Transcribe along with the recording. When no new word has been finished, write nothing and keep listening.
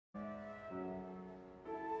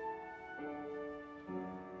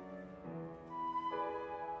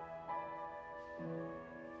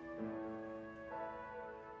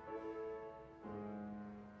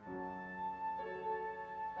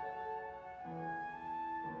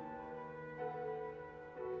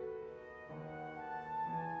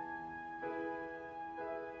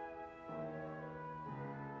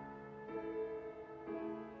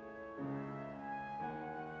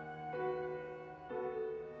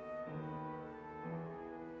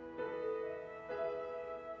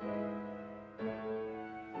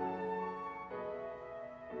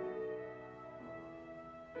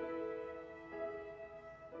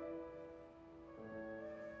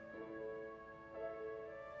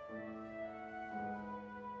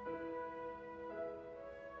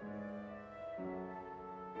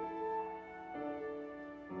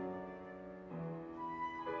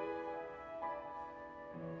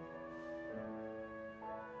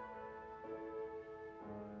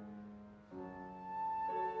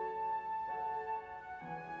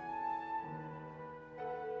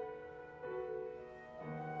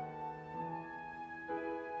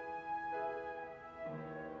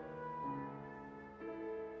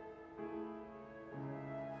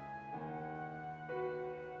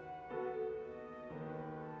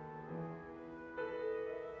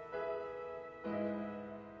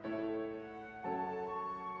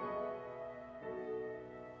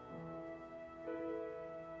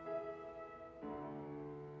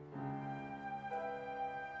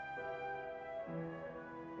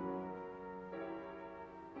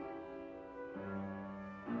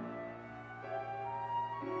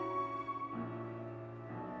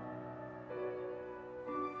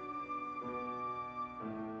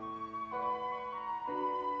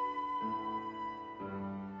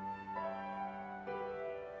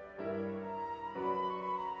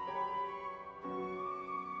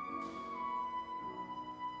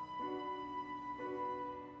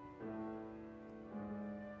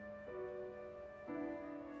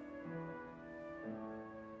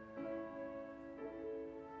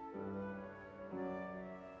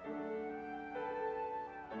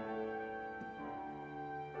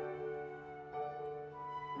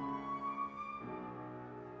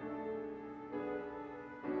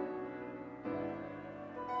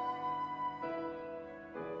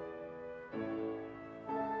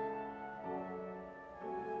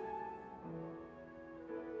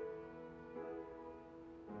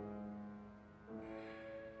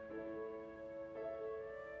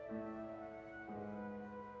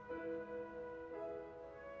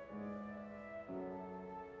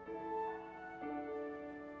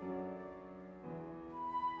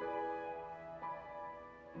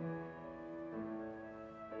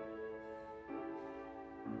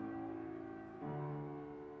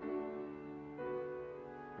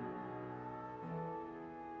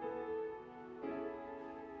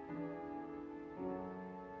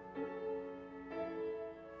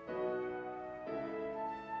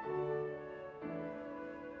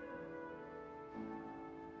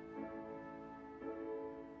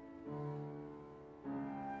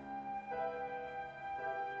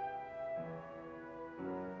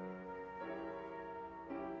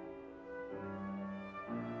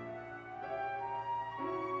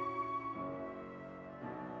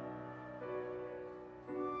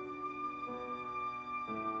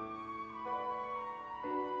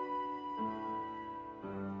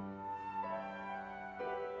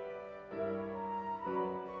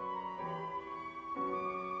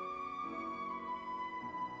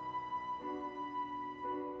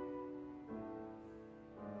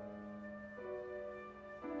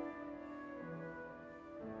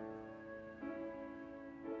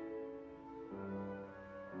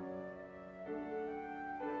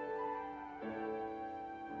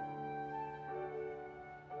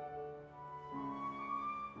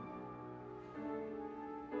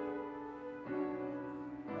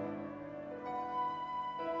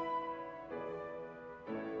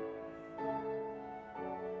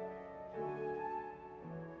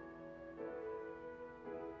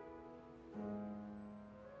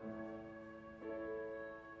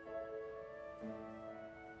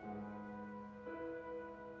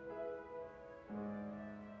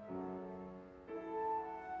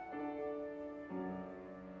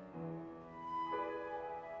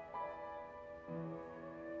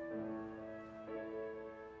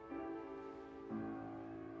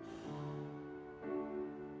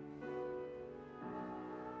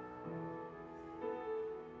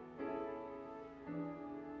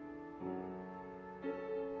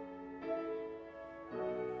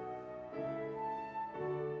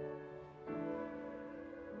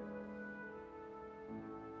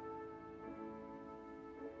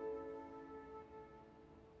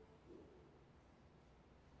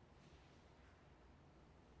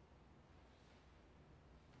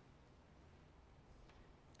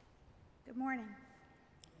Good morning.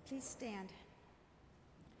 Please stand.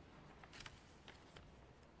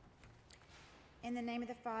 In the name of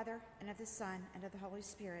the Father, and of the Son, and of the Holy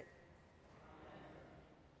Spirit.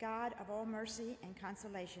 God of all mercy and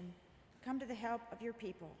consolation, come to the help of your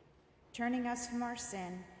people, turning us from our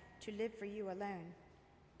sin to live for you alone.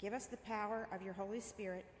 Give us the power of your Holy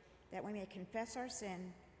Spirit, that we may confess our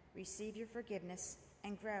sin, receive your forgiveness,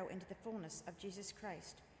 and grow into the fullness of Jesus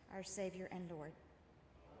Christ, our Savior and Lord.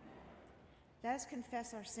 Let us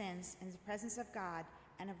confess our sins in the presence of God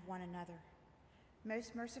and of one another.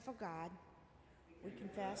 Most merciful God, we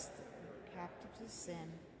confess that we are captive to sin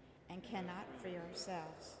and cannot free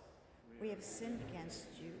ourselves. We have sinned against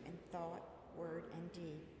you in thought, word, and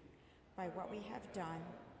deed, by what we have done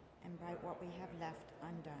and by what we have left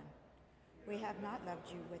undone. We have not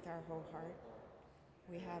loved you with our whole heart.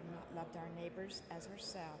 We have not loved our neighbors as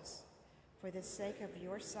ourselves. For the sake of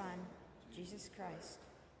your Son, Jesus Christ,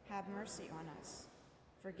 have mercy on us.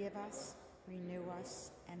 Forgive us, renew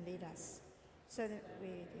us, and lead us, so that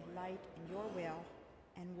we delight in your will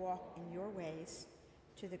and walk in your ways,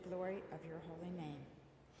 to the glory of your holy name.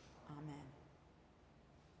 Amen.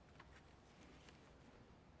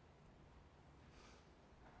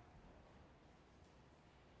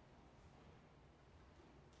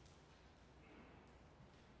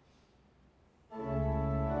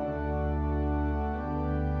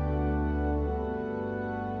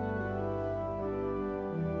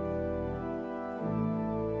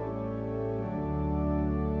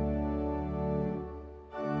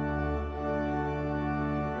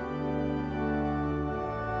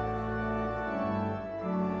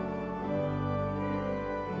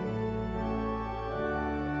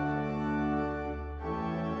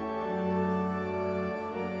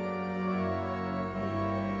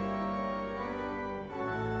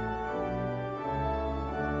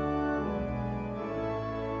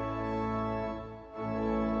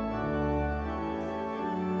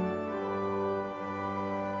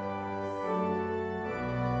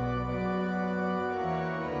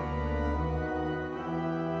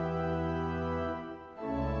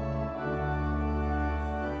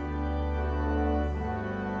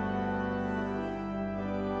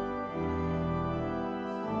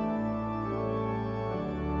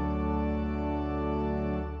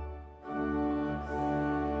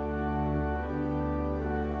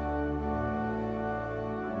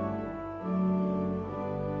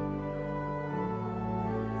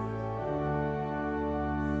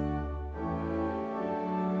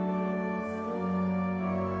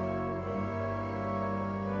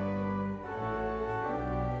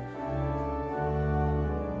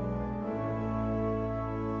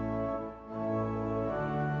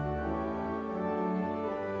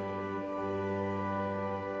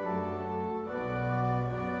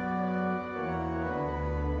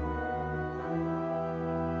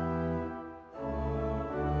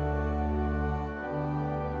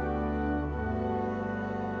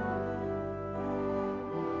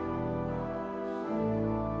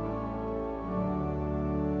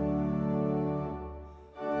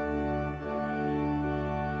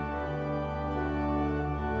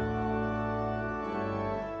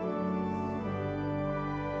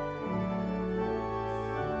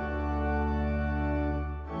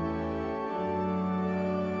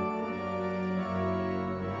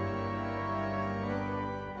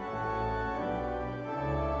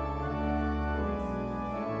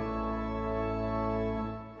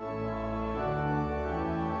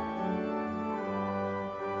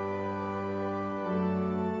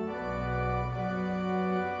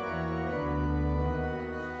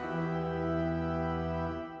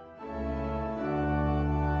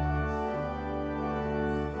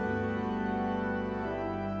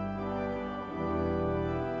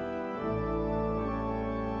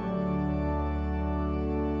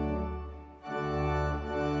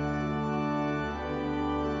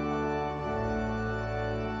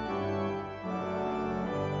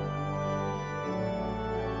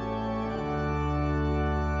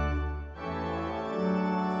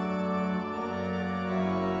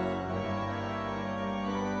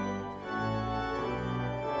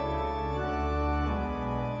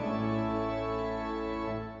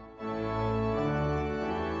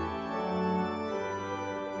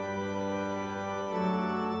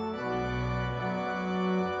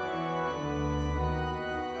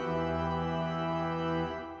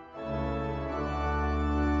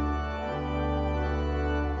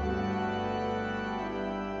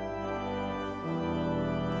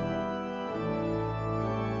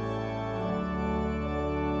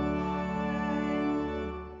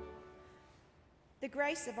 The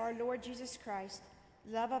grace of our Lord Jesus Christ,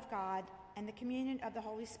 love of God, and the communion of the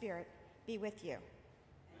Holy Spirit be with you.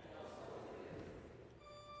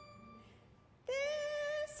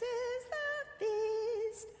 This is the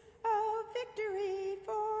feast of victory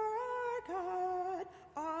for our God.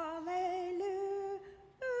 Alleluia.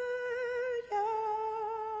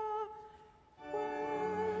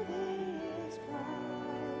 Worthy is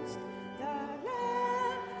Christ, the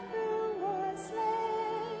Lamb who was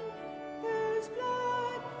slain, whose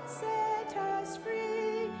blood set us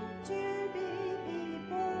free to be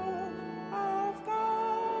people of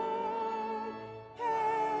God.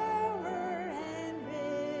 Power and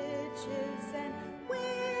riches and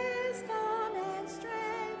wisdom and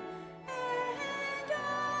strength and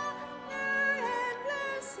honor and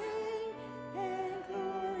blessing and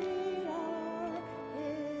glory are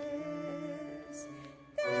his.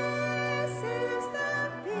 This is the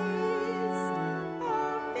feast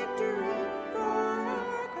of victory for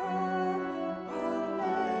our God.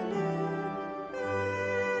 Alleluia.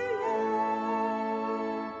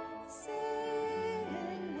 Sing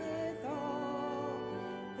with all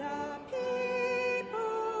the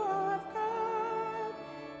people of God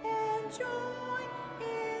and join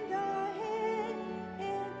in the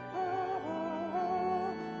hymn of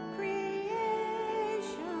all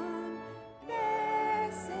creation.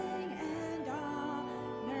 Blessing and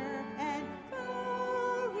honor and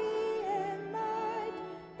glory and might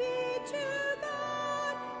be to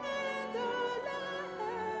God and the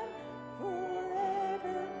Lamb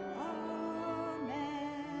forever. Amen.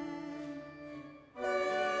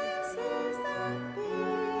 This is the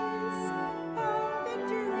feast of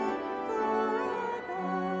victory for our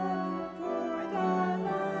God, for the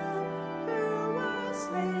Lamb who was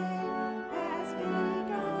slain has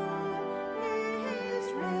begun his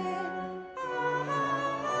reign. Alleluia.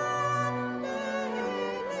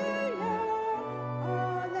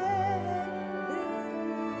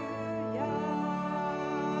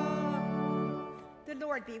 The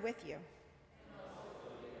Lord be with you.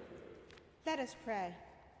 Let us pray.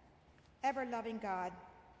 Ever-loving God,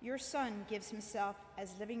 your Son gives himself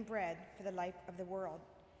as living bread for the life of the world.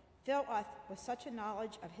 Fill us with such a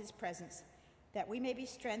knowledge of his presence that we may be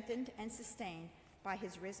strengthened and sustained by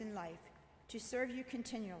his risen life to serve you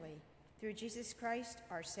continually through Jesus Christ,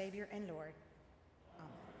 our Savior and Lord. Amen.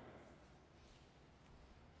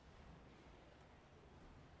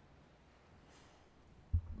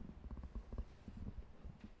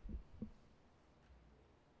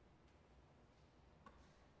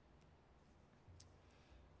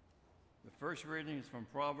 The first reading is from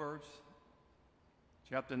Proverbs,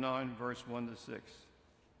 chapter 9, verse 1 to 6.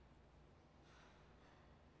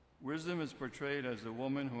 Wisdom is portrayed as the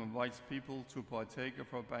woman who invites people to partake of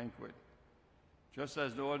her banquet. Just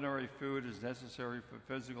as ordinary food is necessary for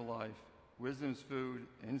physical life, wisdom's food,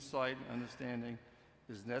 insight, and understanding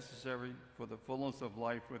is necessary for the fullness of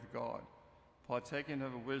life with God. Partaking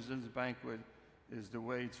of a wisdom's banquet is the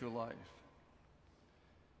way to life.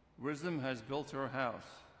 Wisdom has built her house.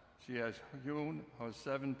 She has hewn her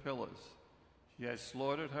 7 pillars. She has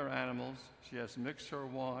slaughtered her animals. She has mixed her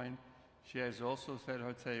wine. She has also set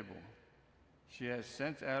her table. She has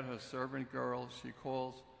sent out her servant girls. She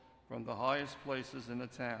calls from the highest places in the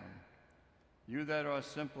town. You that are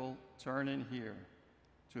simple, turn in here.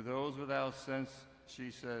 To those without sense,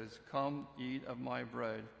 she says, come, eat of my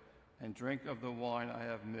bread, and drink of the wine I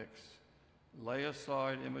have mixed. Lay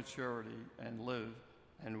aside immaturity, and live,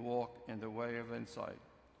 and walk in the way of insight.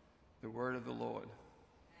 The word of the Lord.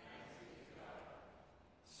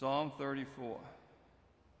 Psalm 34.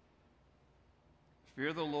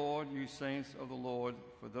 Fear the Lord, you saints of the Lord,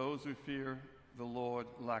 for those who fear the Lord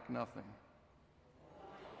lack nothing.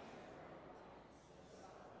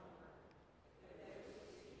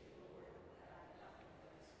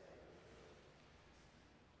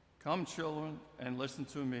 Come, children, and listen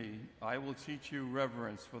to me. I will teach you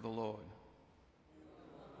reverence for the Lord.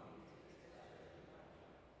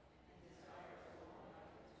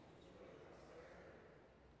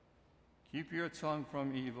 Keep your tongue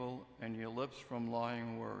from evil and your lips from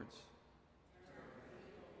lying words.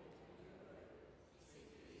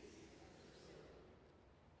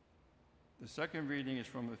 The second reading is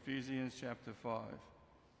from Ephesians chapter 5.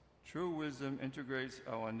 True wisdom integrates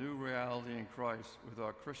our new reality in Christ with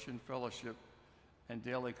our Christian fellowship and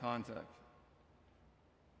daily contact.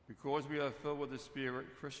 Because we are filled with the Spirit,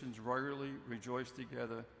 Christians regularly rejoice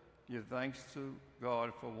together, give thanks to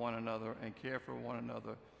God for one another, and care for one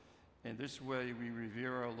another. In this way, we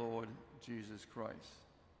revere our Lord Jesus Christ.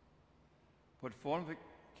 But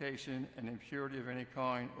fornication and impurity of any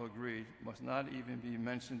kind or greed must not even be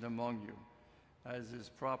mentioned among you, as is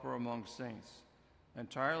proper among saints.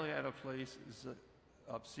 Entirely out of place is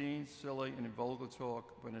obscene, silly, and vulgar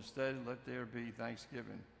talk, but instead let there be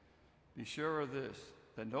thanksgiving. Be sure of this,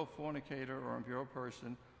 that no fornicator or impure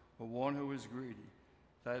person, or one who is greedy,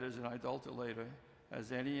 that is, an idolater,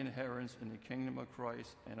 has any inheritance in the kingdom of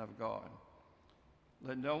Christ and of God.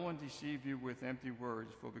 Let no one deceive you with empty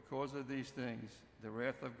words, for because of these things the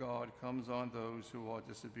wrath of God comes on those who are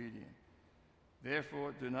disobedient.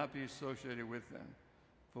 Therefore, do not be associated with them.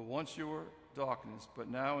 For once you were darkness, but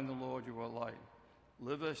now in the Lord you are light.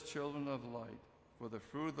 Live as children of light, for the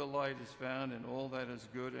fruit of the light is found in all that is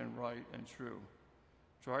good and right and true.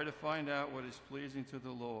 Try to find out what is pleasing to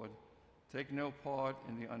the Lord. Take no part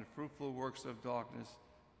in the unfruitful works of darkness,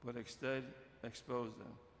 but instead expose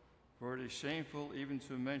them. For it is shameful even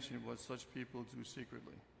to mention what such people do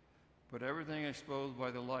secretly. But everything exposed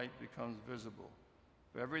by the light becomes visible.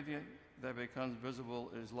 For everything that becomes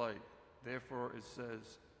visible is light. Therefore it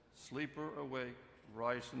says, "Sleeper, awake,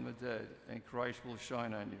 rise from the dead, and Christ will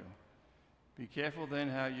shine on you." Be careful then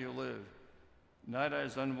how you live, not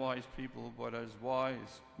as unwise people, but as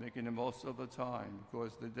wise, making the most of the time,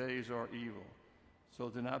 because the days are evil. So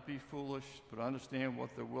do not be foolish, but understand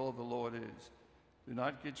what the will of the Lord is. Do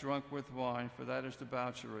not get drunk with wine, for that is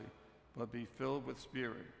debauchery, but be filled with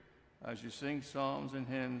Spirit, as you sing psalms and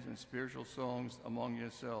hymns and spiritual songs among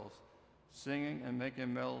yourselves, singing and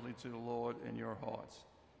making melody to the Lord in your hearts,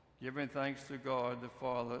 giving thanks to God the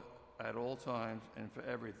Father at all times and for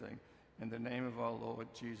everything, in the name of our Lord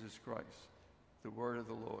Jesus Christ. The word of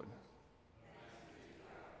the Lord.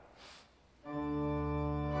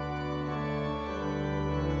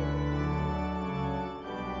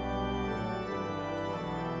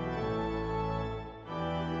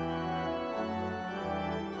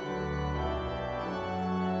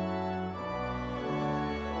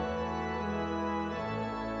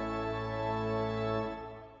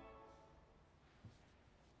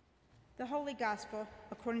 The Holy Gospel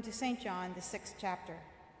according to St. John, the 6th chapter.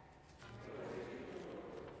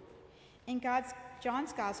 In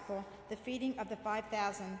John's Gospel, the feeding of the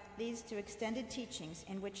 5,000 leads to extended teachings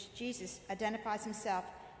in which Jesus identifies himself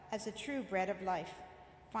as the true bread of life.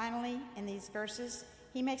 Finally, in these verses,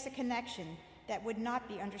 he makes a connection that would not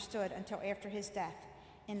be understood until after his death,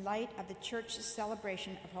 in light of the Church's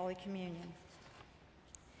celebration of Holy Communion.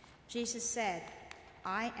 Jesus said,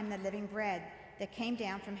 "I am the living bread that came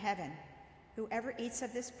down from heaven. Whoever eats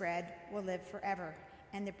of this bread will live forever,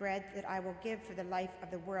 and the bread that I will give for the life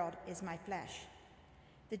of the world is my flesh."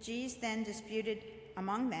 The Jews then disputed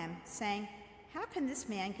among them, saying, "How can this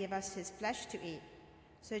man give us his flesh to eat?"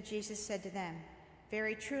 So Jesus said to them,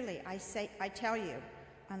 "Very truly, I tell you,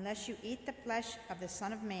 unless you eat the flesh of the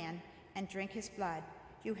Son of Man and drink his blood,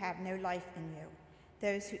 you have no life in you.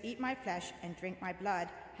 Those who eat my flesh and drink my blood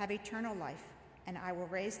have eternal life, and I will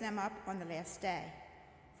raise them up on the last day.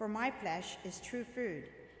 For my flesh is true food,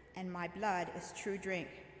 and my blood is true drink.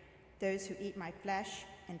 Those who eat my flesh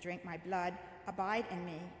and drink my blood abide in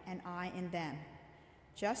me, and I in them.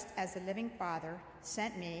 Just as the living Father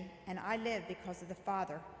sent me, and I live because of the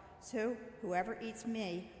Father, so whoever eats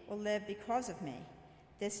me will live because of me.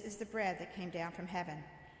 This is the bread that came down from heaven,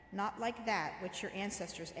 not like that which your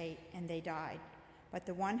ancestors ate, and they died. But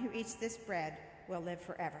the one who eats this bread will live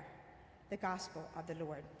forever." The Gospel of the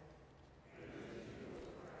Lord.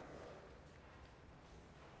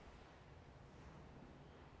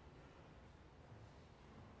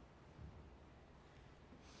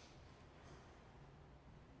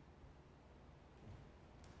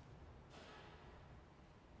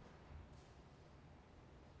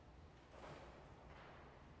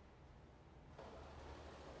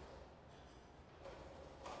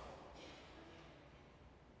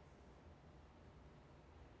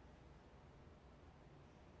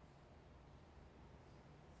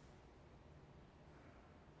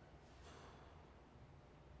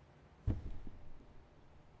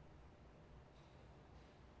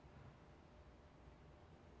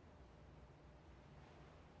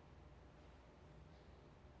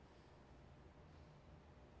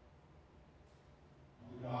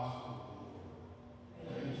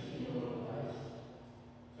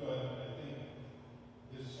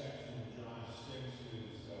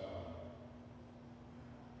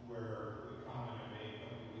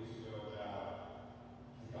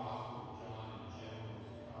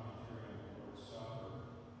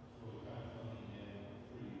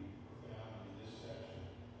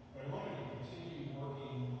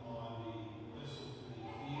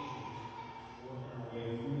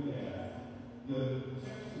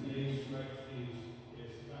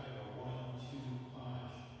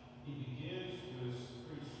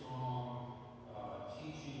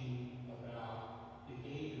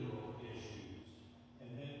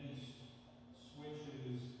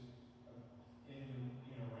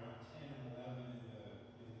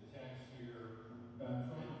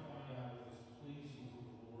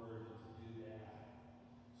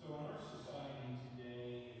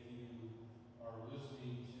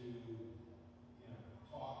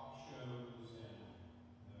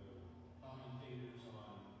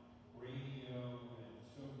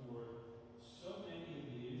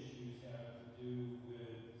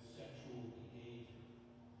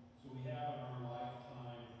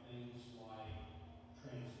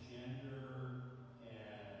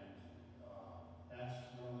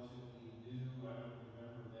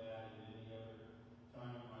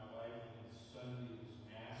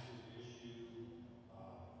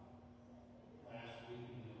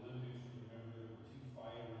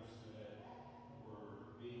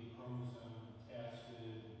 chromosome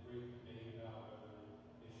tested, and great debate about whether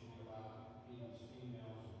they should be allowed to compete as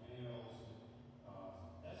females or males. And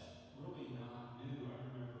that's really not new. I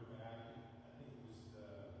remember back in, I think it was the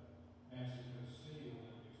Mexico City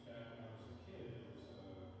Olympics back when I was a kid. There was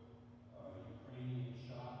a Ukrainian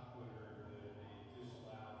shot putter that they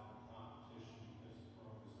disallowed from competition because of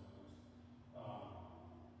chromosomes.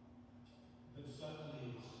 But suddenly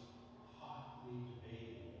it's hotly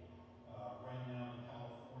debated. Right now in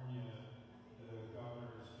California,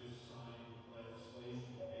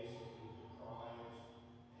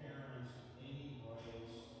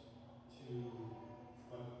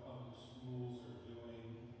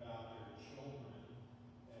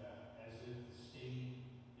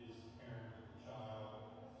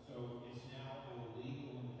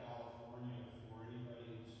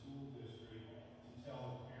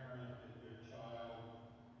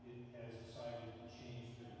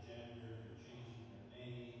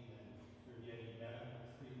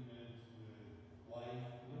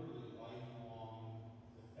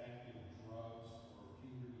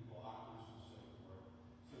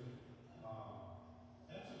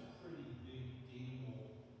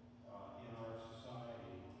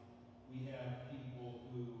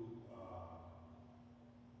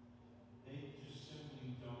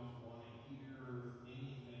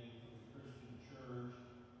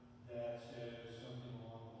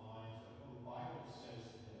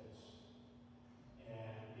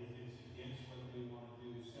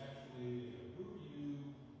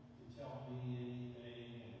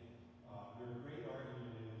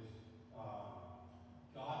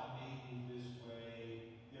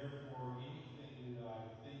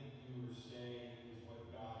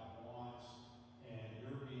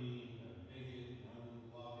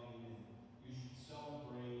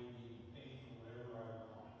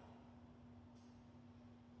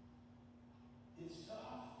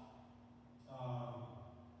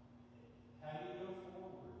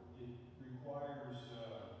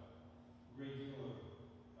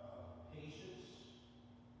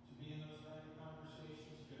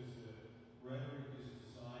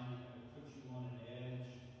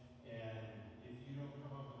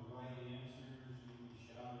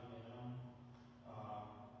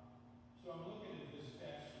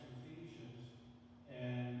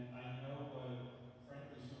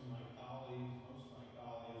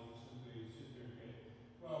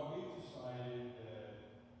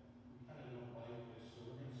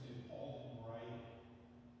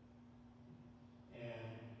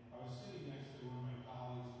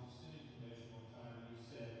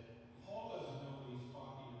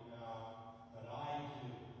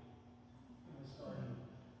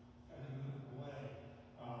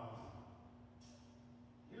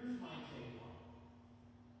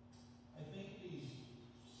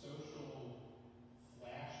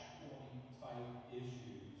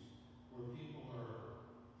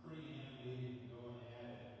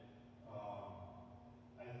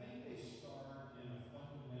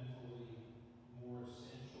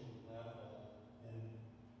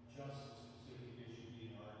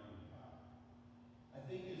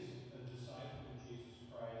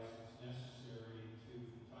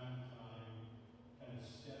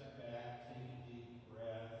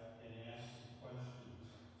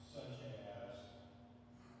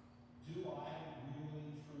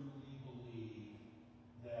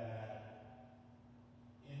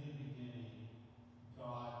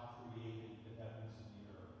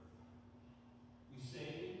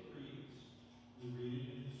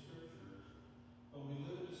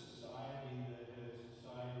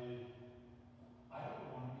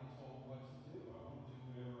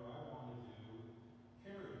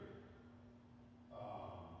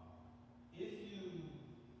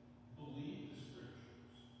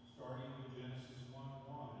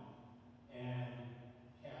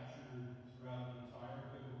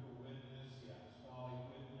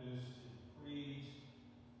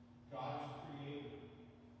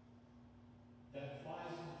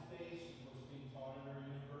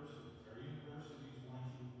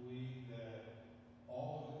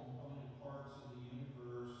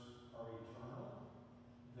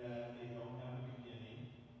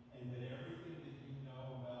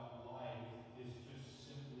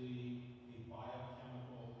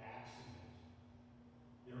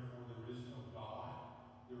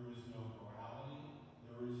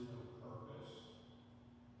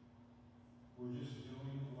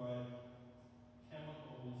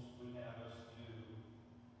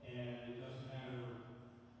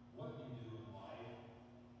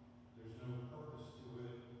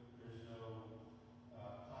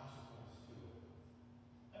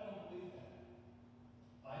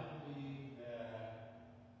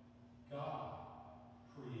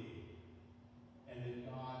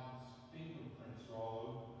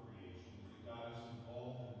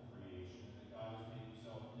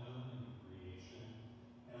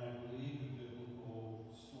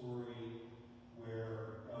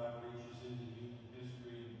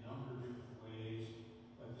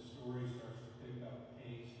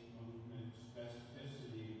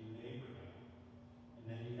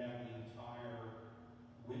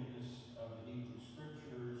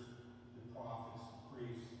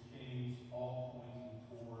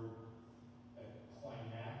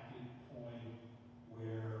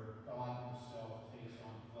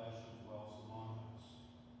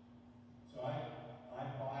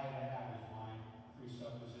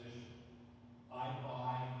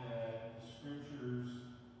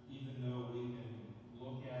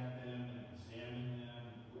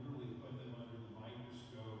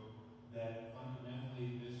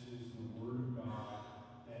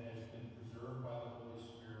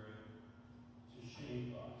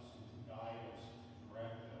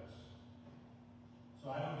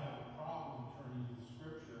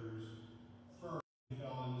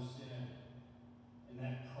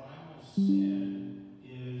 sin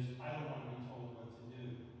is I don't want to be told what to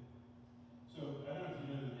do. So I don't know if you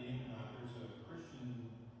know the name or not. There's a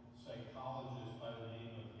Christian psychologist by the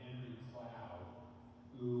name of Henry Cloud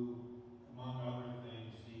who, among other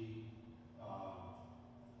things, he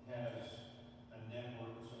has a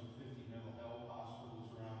network of some 50 mental health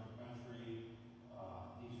hospitals around the country.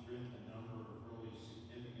 He's written a number of really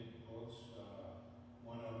significant books.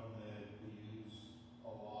 One of them that we use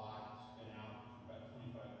a lot, it's been out for about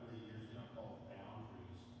 25, 30 years now, called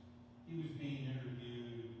Boundaries. He was being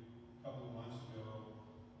interviewed a couple of months ago,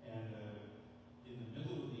 and in the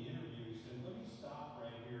middle of the interview, he said, "Let me stop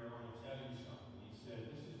right here. I want to tell you something." He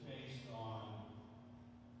said, "This is based on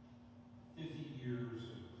 50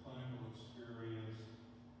 years of clinical experience,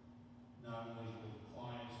 not only with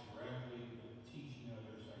clients directly, but teaching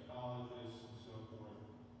other psychologists and so forth."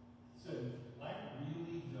 He said, "I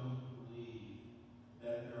really don't believe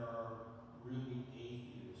that there are really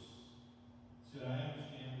atheists." He said, "I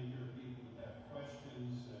understand that there are people that have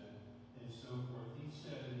questions and so forth." He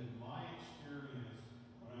said, "In my experience,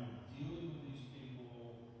 when I'm dealing with these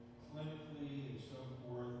people clinically and so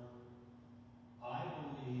forth, I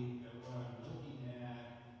believe that what I'm looking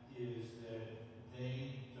at is that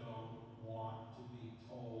they don't want to be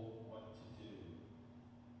told what to do.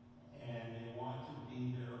 And they want to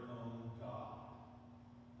be their own God."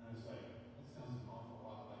 And I was like, that sounds an awful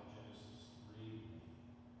lot like Genesis 3 to me.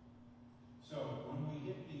 So when we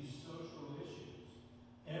hit these social issues,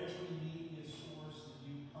 every media source that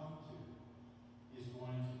you come to is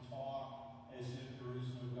going to talk as if there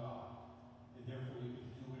is no God. And therefore you can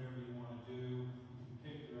do whatever you want to do. You can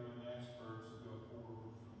pick your own experts and go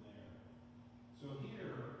forward from there. So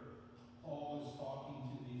here, Paul is talking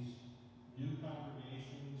to these new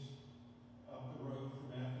congregations up the road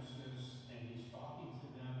from Ephesus, and he's talking to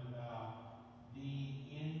them about being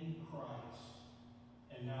in Christ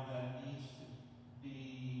and how that needs to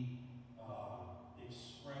be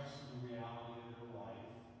expressed in the reality of their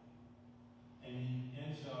life. And he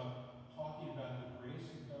ends up talking about the grace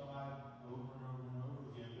of God over and over and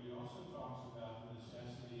over again, but he also talks about the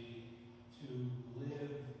necessity to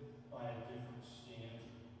live by a different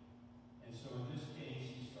standard. And so in this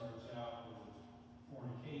case, he starts out with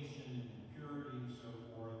fornication and impurity and so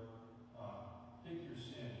forth. Pick your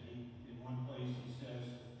sin. In one place he says,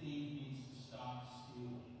 the thief needs to stop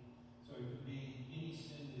stealing. So it could be any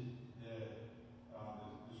sin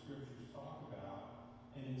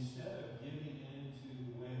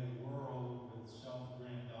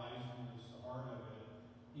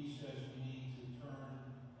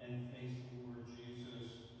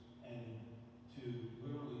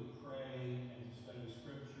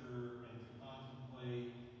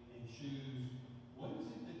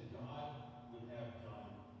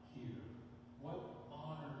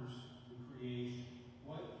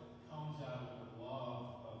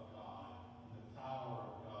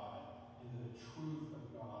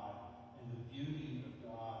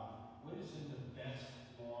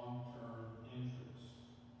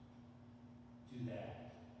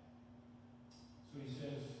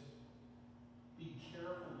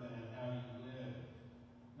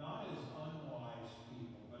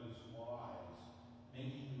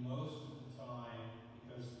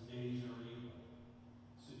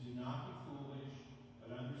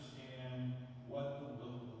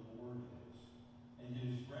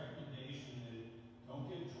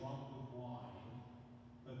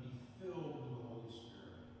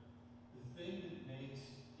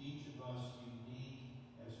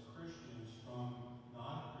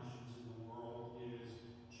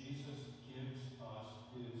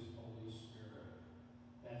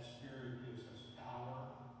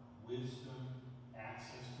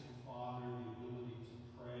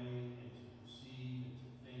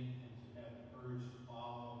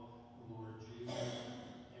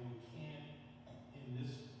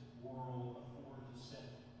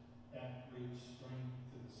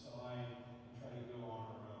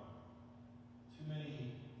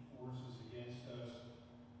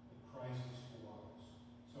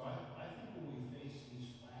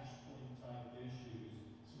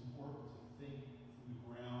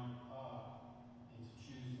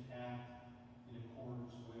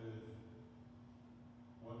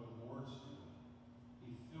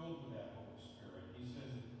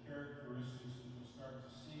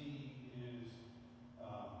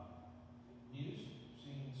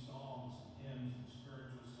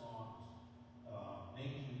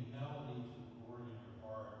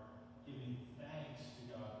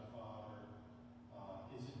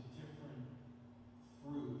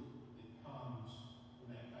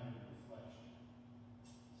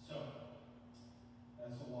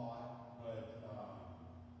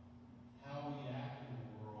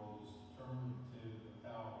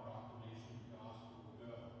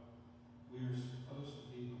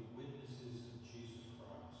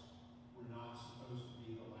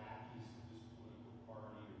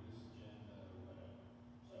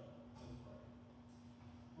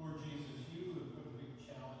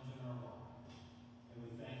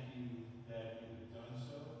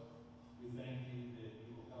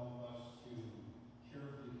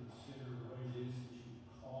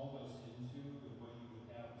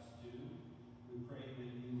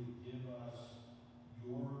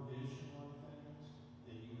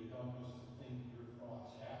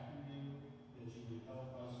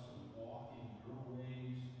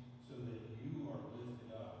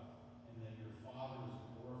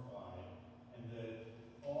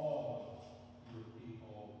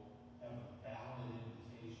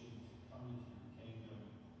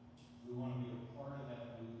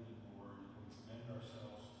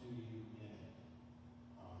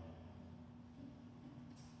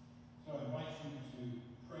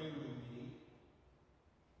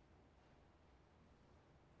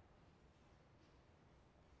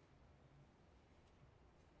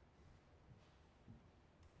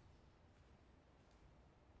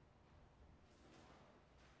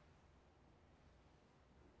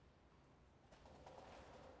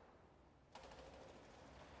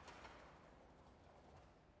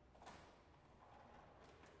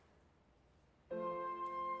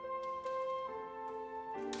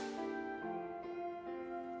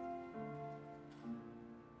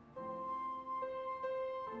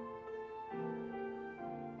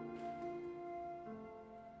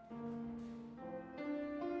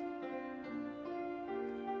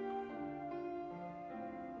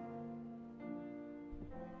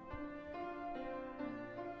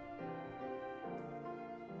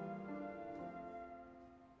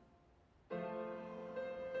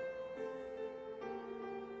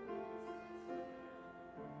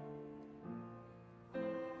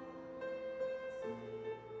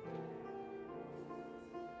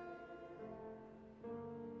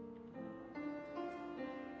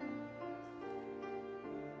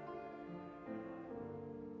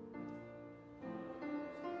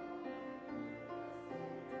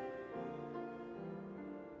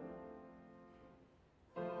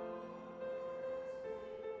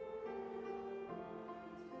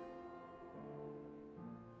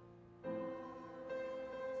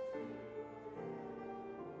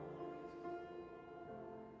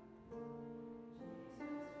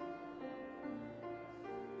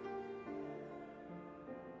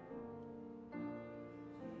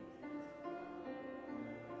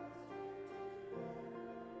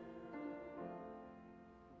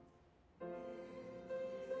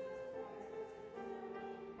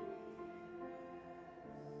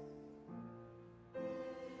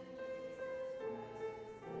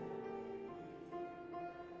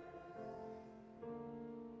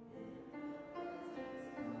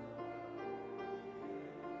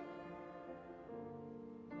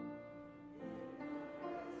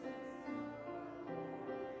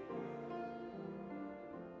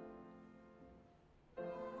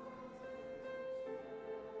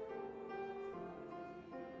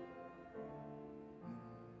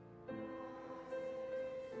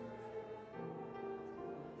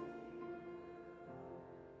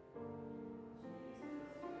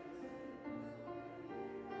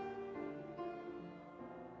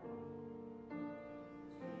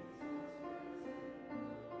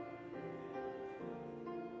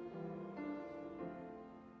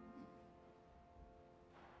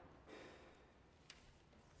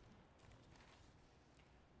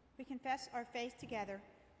confess our faith together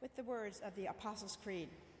with the words of the Apostles' Creed.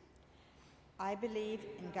 I believe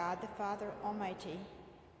in God the Father Almighty,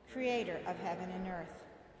 creator of heaven and earth.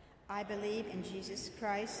 I believe in Jesus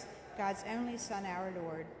Christ, God's only Son, our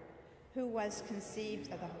Lord, who was conceived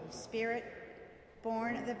of the Holy Spirit,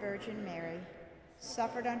 born of the Virgin Mary,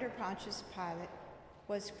 suffered under Pontius Pilate,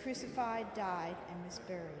 was crucified, died, and was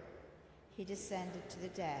buried. He descended to the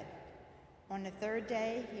dead. On the third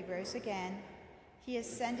day he rose again. He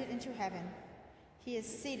ascended into heaven. He is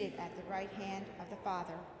seated at the right hand of the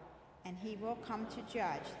Father, and he will come to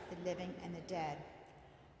judge the living and the dead.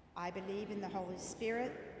 I believe in the Holy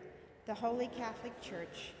Spirit, the Holy Catholic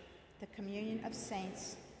Church, the communion of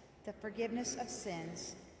saints, the forgiveness of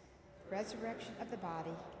sins, resurrection of the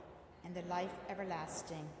body, and the life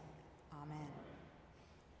everlasting. Amen.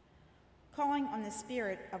 Calling on the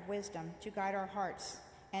Spirit of wisdom to guide our hearts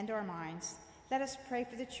and our minds, let us pray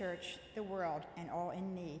for the Church, the world, and all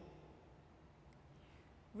in need.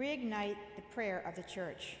 Reignite the prayer of the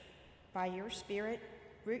Church. By your Spirit,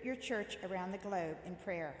 root your Church around the globe in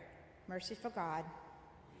prayer. Merciful God,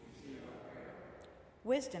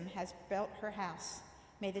 wisdom has built her house.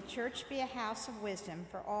 May the Church be a house of wisdom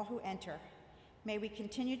for all who enter. May we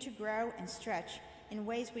continue to grow and stretch in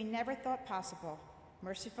ways we never thought possible.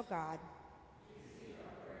 Merciful God,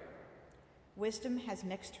 wisdom has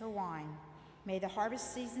mixed her wine. May the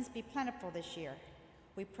harvest seasons be plentiful this year.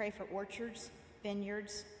 We pray for orchards,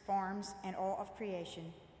 vineyards, farms, and all of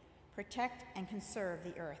creation. Protect and conserve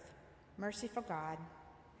the earth. Merciful God,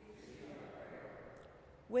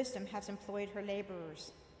 wisdom has employed her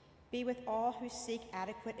laborers. Be with all who seek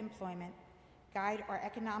adequate employment. Guide our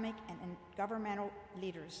economic and governmental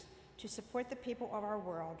leaders to support the people of our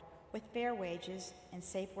world with fair wages and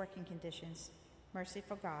safe working conditions.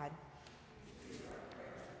 Merciful God,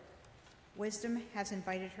 wisdom has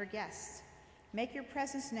invited her guests. Make your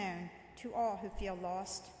presence known to all who feel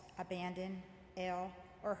lost, abandoned, ill,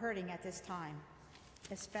 or hurting at this time,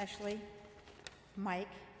 especially Mike,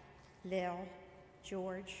 Lil,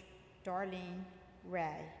 George, Darlene,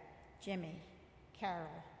 Ray, Jimmy, Carol,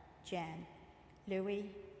 Jen, Louie,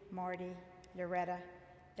 Marty, Loretta,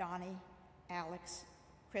 Donnie, Alex,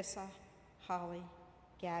 Chrissa, Holly,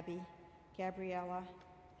 Gabby, Gabriella,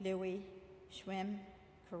 Louie, Schwim,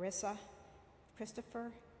 Carissa,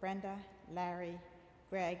 Christopher, Brenda, Larry,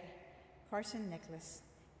 Greg, Carson Nicholas,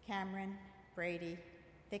 Cameron, Brady,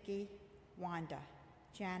 Vicki, Wanda,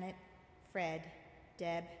 Janet, Fred,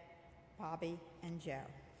 Deb, Bobby, and Joe.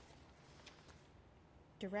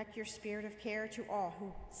 Direct your spirit of care to all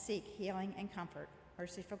who seek healing and comfort.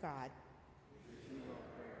 Merciful God,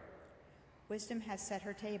 wisdom has set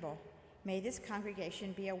her table. May this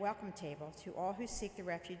congregation be a welcome table to all who seek the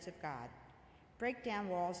refuge of God. Break down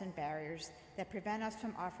walls and barriers that prevent us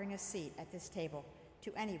from offering a seat at this table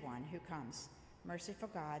to anyone who comes. Merciful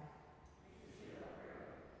God,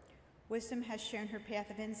 wisdom has shown her path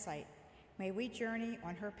of insight. May we journey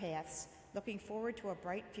on her paths, looking forward to a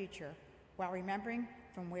bright future while remembering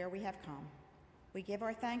from where we have come. We give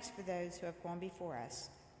our thanks for those who have gone before us.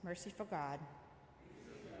 Merciful God,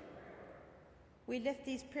 we lift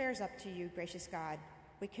these prayers up to you, gracious God.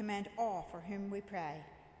 We commend all for whom we pray,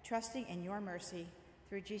 trusting in your mercy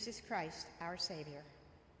through Jesus Christ, our Savior.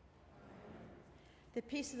 The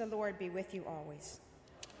peace of the Lord be with you always.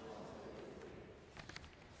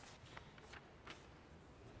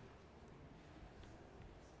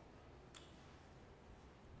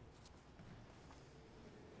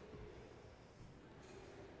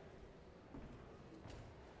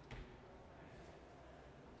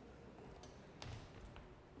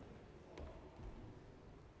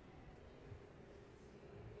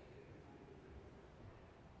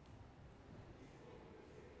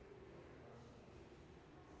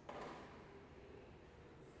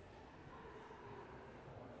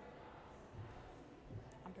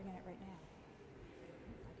 I'm bringing it right now.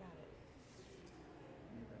 I got it.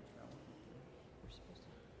 We're supposed to.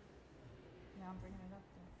 Now I'm bringing it up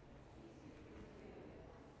there.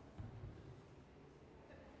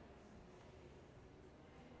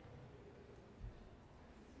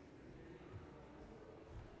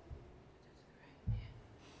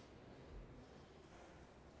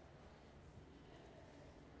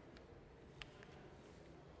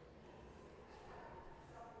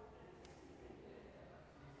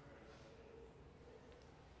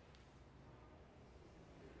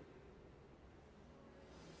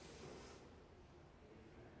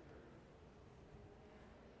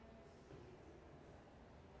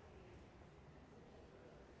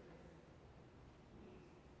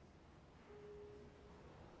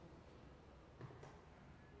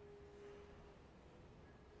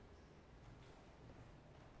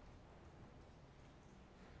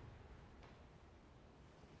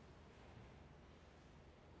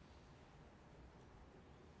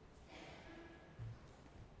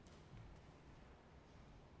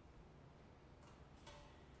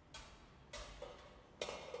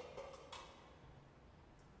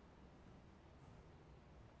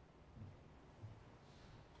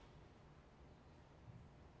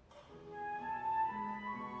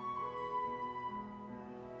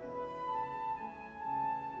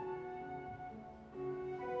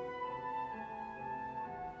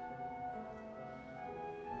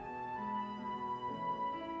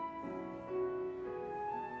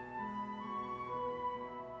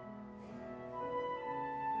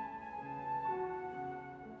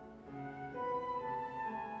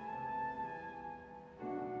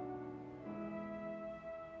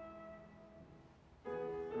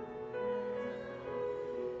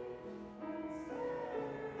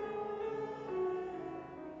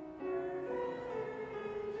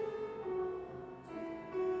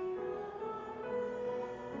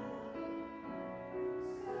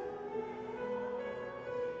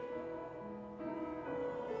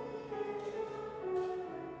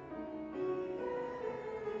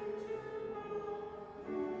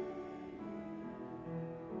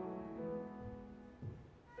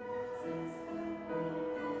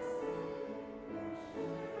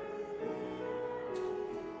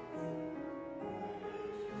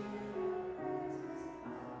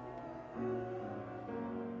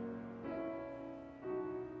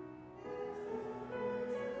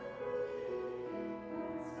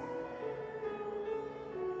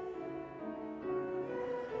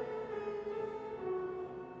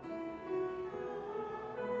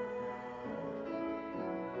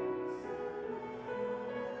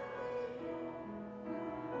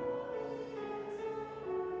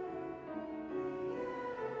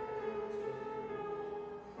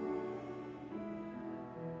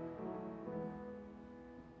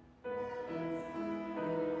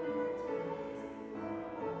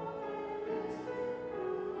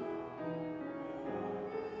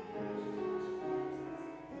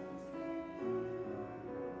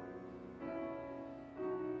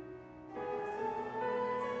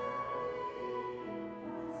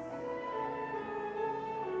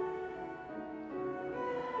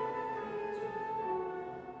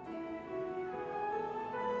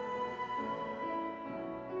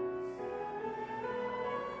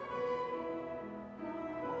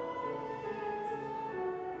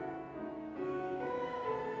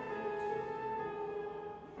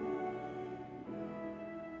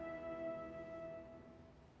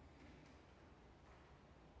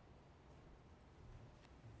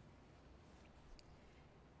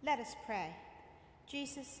 Let us pray.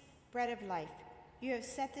 Jesus, bread of life, you have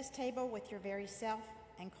set this table with your very self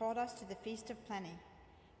and called us to the feast of plenty.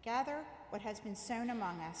 Gather what has been sown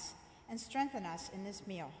among us and strengthen us in this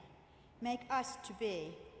meal. Make us to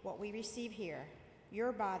be what we receive here,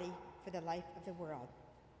 your body for the life of the world.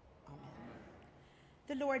 Amen.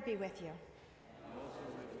 The Lord be with you.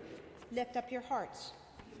 Lift up your hearts.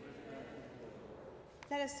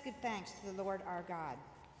 Let us give thanks to the Lord our God.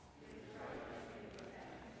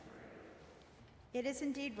 It is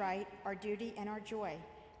indeed right, our duty and our joy,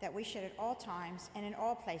 that we should at all times and in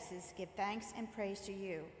all places give thanks and praise to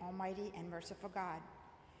you, Almighty and merciful God.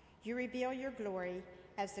 You reveal your glory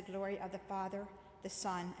as the glory of the Father, the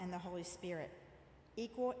Son, and the Holy Spirit,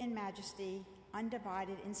 equal in majesty,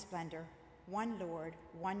 undivided in splendor, one Lord,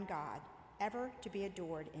 one God, ever to be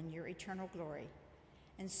adored in your eternal glory.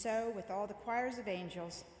 And so, with all the choirs of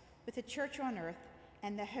angels, with the church on earth,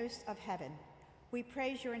 and the hosts of heaven, we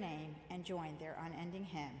praise your name and join their unending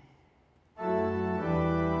hymn.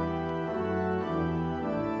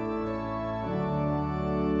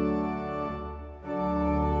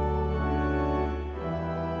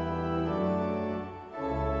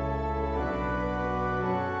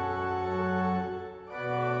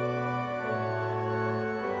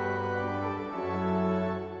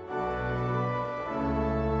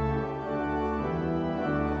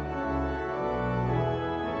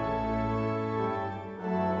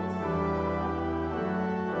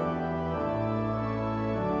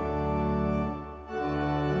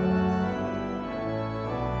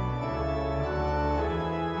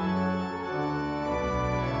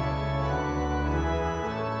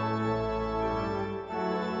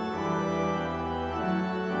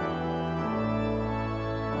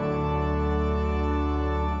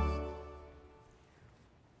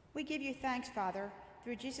 We give you thanks, Father,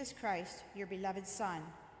 through Jesus Christ, your beloved Son,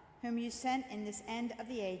 whom you sent in this end of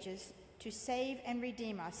the ages to save and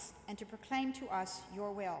redeem us and to proclaim to us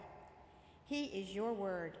your will. He is your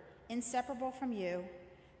word, inseparable from you,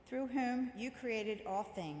 through whom you created all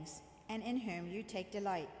things, and in whom you take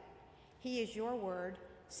delight. He is your word,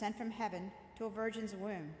 sent from heaven to a virgin's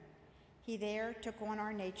womb. He there took on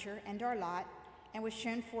our nature and our lot, and was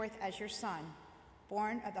shown forth as your Son,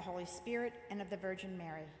 born of the Holy Spirit and of the Virgin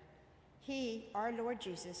Mary. He, our Lord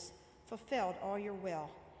Jesus, fulfilled all your will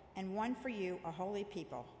and won for you a holy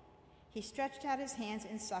people. He stretched out his hands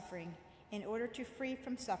in suffering in order to free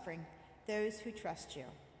from suffering those who trust you.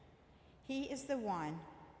 He is the one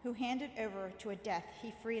who handed over to a death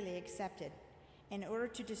he freely accepted in order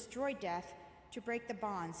to destroy death, to break the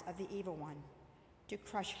bonds of the evil one, to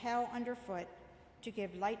crush hell underfoot, to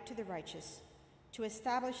give light to the righteous, to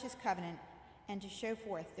establish his covenant, and to show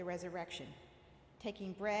forth the resurrection.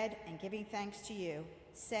 Taking bread and giving thanks to you,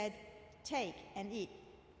 said, "Take and eat.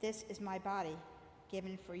 This is my body,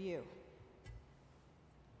 given for you.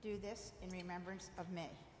 Do this in remembrance of me."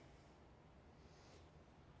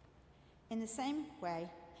 In the same way,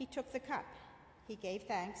 he took the cup. He gave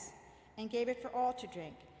thanks and gave it for all to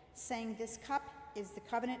drink, saying, "This cup is the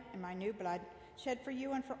covenant in my new blood, shed for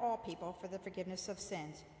you and for all people for the forgiveness of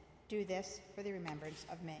sins. Do this for the remembrance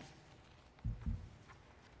of me."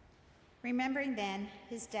 Remembering then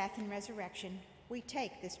his death and resurrection, we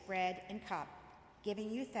take this bread and cup,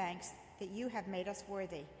 giving you thanks that you have made us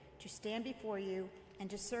worthy to stand before you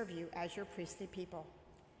and to serve you as your priestly people.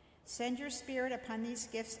 Send your Spirit upon these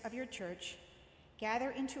gifts of your church.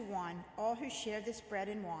 Gather into one all who share this bread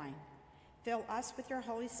and wine. Fill us with your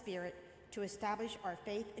Holy Spirit to establish our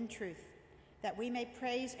faith in truth, that we may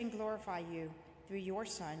praise and glorify you through your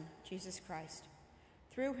Son, Jesus Christ,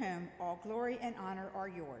 through whom all glory and honor are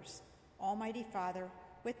yours, Almighty Father,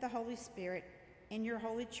 with the Holy Spirit, in your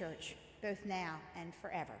holy church, both now and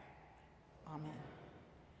forever. Amen.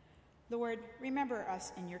 Lord, remember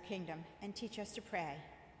us in your kingdom and teach us to pray.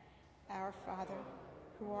 Our Father,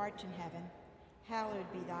 who art in heaven,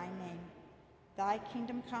 hallowed be thy name. Thy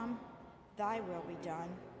kingdom come, thy will be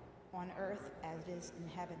done, on earth as it is in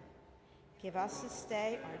heaven. Give us this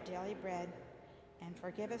day our daily bread, and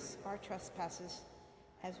forgive us our trespasses,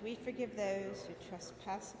 as we forgive those who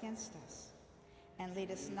trespass against us. And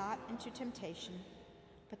lead us not into temptation,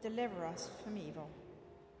 but deliver us from evil.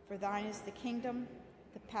 For thine is the kingdom,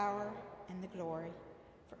 the power, and the glory,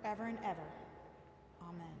 forever and ever.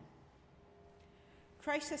 Amen.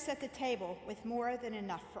 Christ has set the table with more than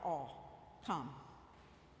enough for all. Come.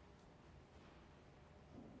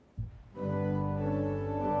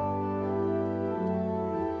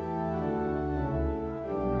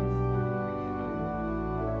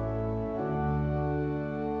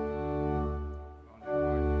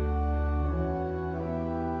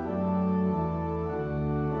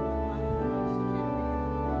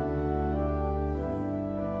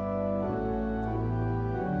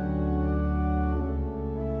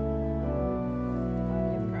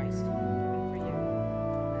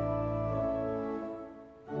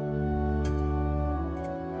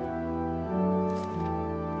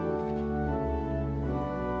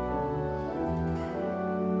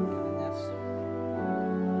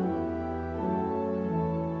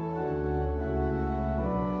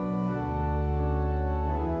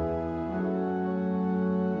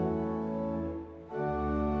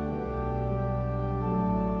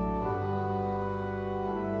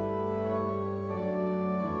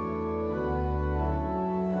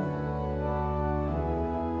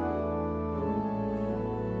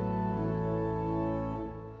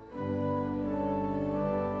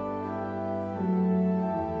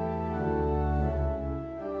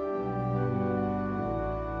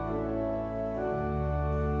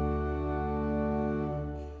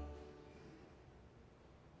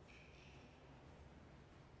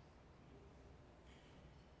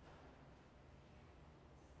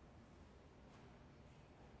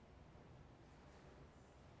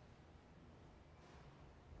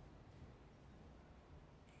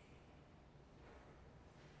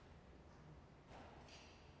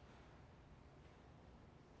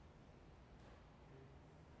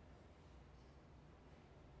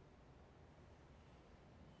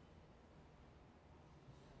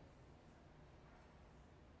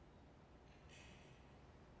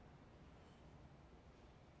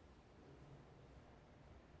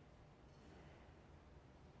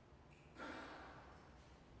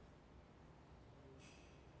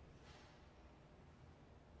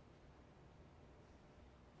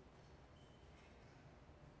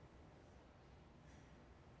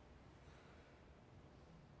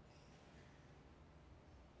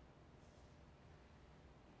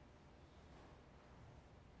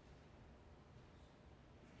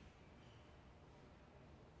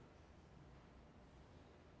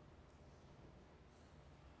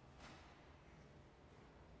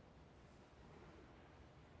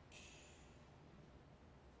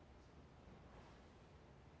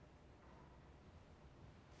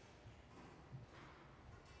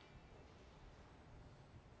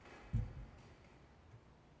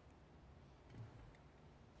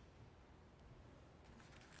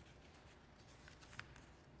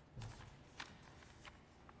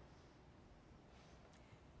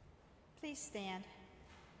 Please stand.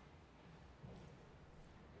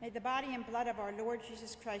 May the body and blood of our Lord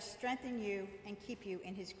Jesus Christ strengthen you and keep you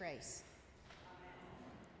in his grace. Amen.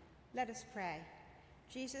 Let us pray.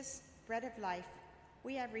 Jesus, bread of life,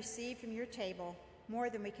 we have received from your table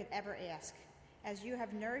more than we could ever ask. As you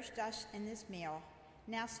have nourished us in this meal,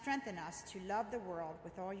 now strengthen us to love the world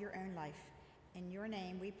with all your own life. In your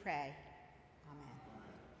name we pray.